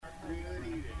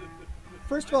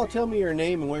first of all, tell me your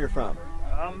name and where you're from.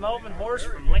 I'm Melvin Horst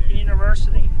from Lincoln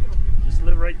University. Just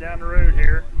live right down the road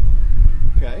here.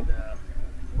 Okay. And,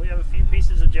 we have a few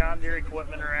pieces of John Deere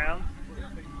equipment around.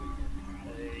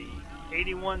 A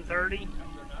 8130,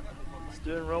 it's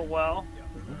doing real well.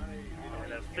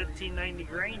 And a 1590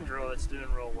 grain drill that's doing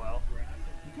real well.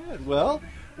 Good. Well,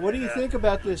 what do you think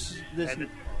about this? The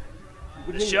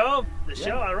show.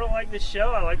 I really like this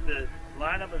show. I like the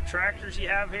lineup of tractors you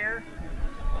have here,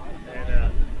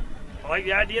 and I like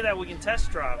the idea that we can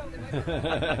test drive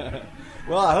them.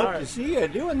 Well, I hope to see you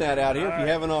doing that out here if you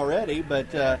haven't already.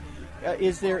 But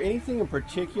is there anything in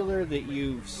particular that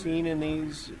you've seen in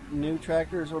these new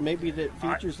tractors, or maybe the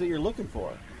features that you're looking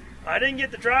for? I didn't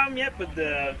get to drive them yet, but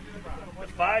the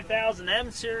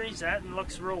 5000M series, that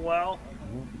looks real well.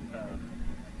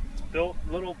 It's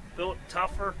built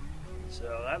tougher,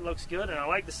 so that looks good. And I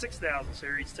like the 6000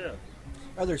 series too.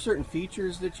 Are there certain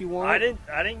features that you want?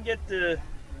 I didn't get to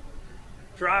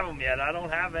drive them yet. I don't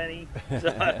have any,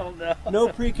 so I don't know. No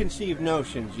preconceived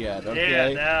notions yet,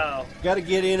 okay? Yeah, no. Got to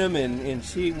get in them and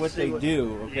see what they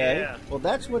do, okay? Yeah. Well,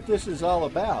 that's what this is all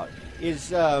about.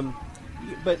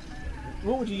 But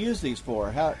what would you use these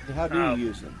for? How do you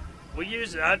use them?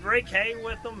 I'd rake hay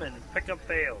with them and pick up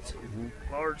bales,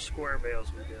 large square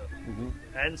bales we do,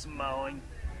 and some mowing.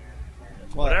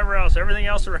 Well, whatever else, everything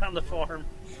else around the farm.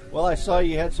 Well, I saw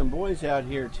you had some boys out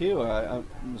here too. I'm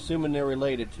assuming they're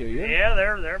related to you. Yeah,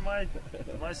 they're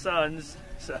my sons.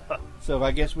 So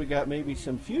I guess we got maybe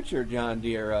some future John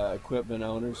Deere equipment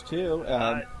owners too.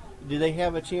 Do they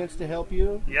have a chance to help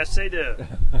you? Yes, they do.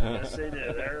 Yes, they do.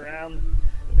 They're around.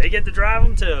 They get to drive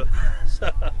them too. So.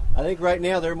 I think right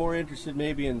now they're more interested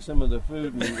maybe in some of the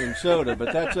food and soda,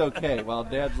 but that's okay while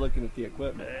Dad's looking at the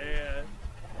equipment. Yeah.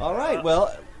 All right.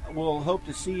 Well, we'll hope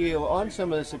to see you on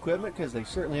some of this equipment because they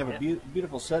certainly have a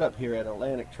beautiful setup here at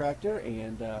Atlantic Tractor.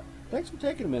 And thanks for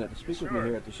taking a minute to speak with me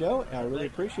here at the show. I really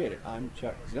appreciate it. I'm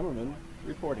Chuck Zimmerman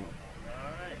reporting. All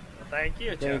right. Well, thank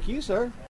you, Chuck. Thank you, sir.